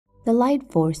The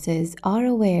light forces are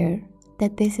aware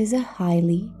that this is a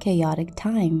highly chaotic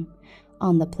time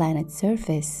on the planet's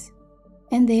surface,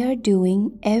 and they are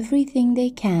doing everything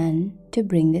they can to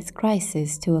bring this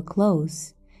crisis to a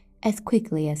close as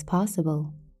quickly as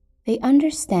possible. They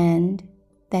understand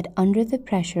that under the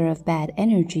pressure of bad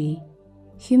energy,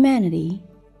 humanity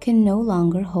can no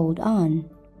longer hold on.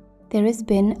 There has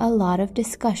been a lot of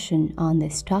discussion on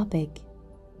this topic.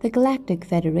 The Galactic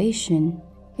Federation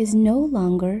is no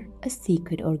longer a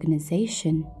secret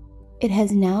organization. It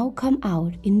has now come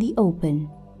out in the open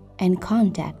and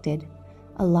contacted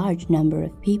a large number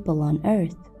of people on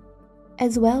Earth,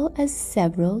 as well as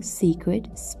several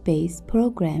secret space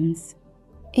programs,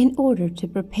 in order to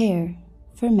prepare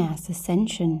for mass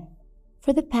ascension.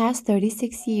 For the past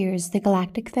 36 years, the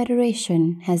Galactic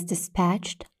Federation has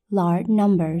dispatched large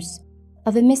numbers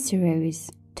of emissaries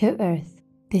to Earth.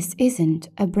 This isn't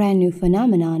a brand new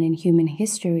phenomenon in human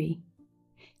history.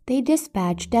 They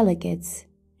dispatched delegates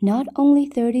not only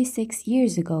 36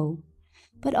 years ago,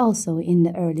 but also in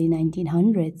the early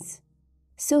 1900s.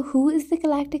 So who is the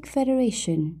Galactic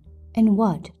Federation and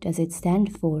what does it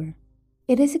stand for?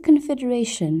 It is a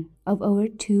confederation of over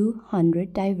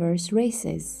 200 diverse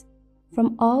races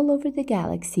from all over the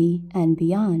galaxy and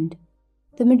beyond.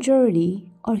 The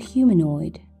majority are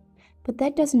humanoid, but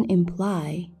that doesn't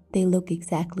imply they look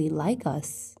exactly like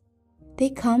us. They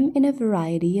come in a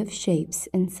variety of shapes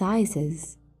and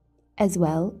sizes, as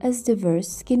well as diverse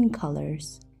skin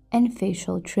colors and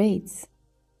facial traits.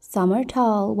 Some are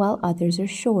tall while others are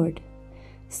short.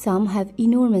 Some have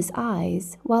enormous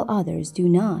eyes while others do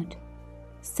not.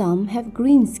 Some have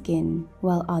green skin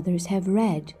while others have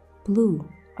red, blue,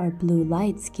 or blue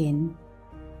light skin.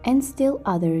 And still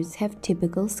others have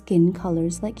typical skin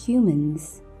colors like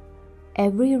humans.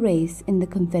 Every race in the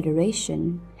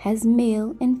Confederation has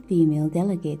male and female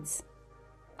delegates.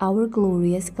 Our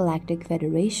glorious Galactic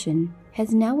Federation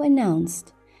has now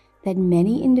announced that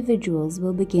many individuals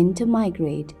will begin to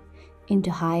migrate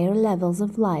into higher levels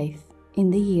of life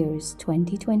in the years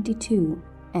 2022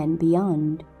 and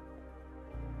beyond.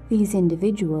 These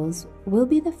individuals will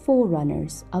be the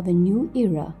forerunners of a new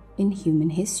era in human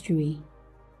history.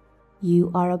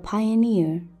 You are a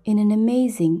pioneer in an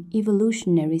amazing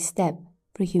evolutionary step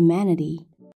for humanity.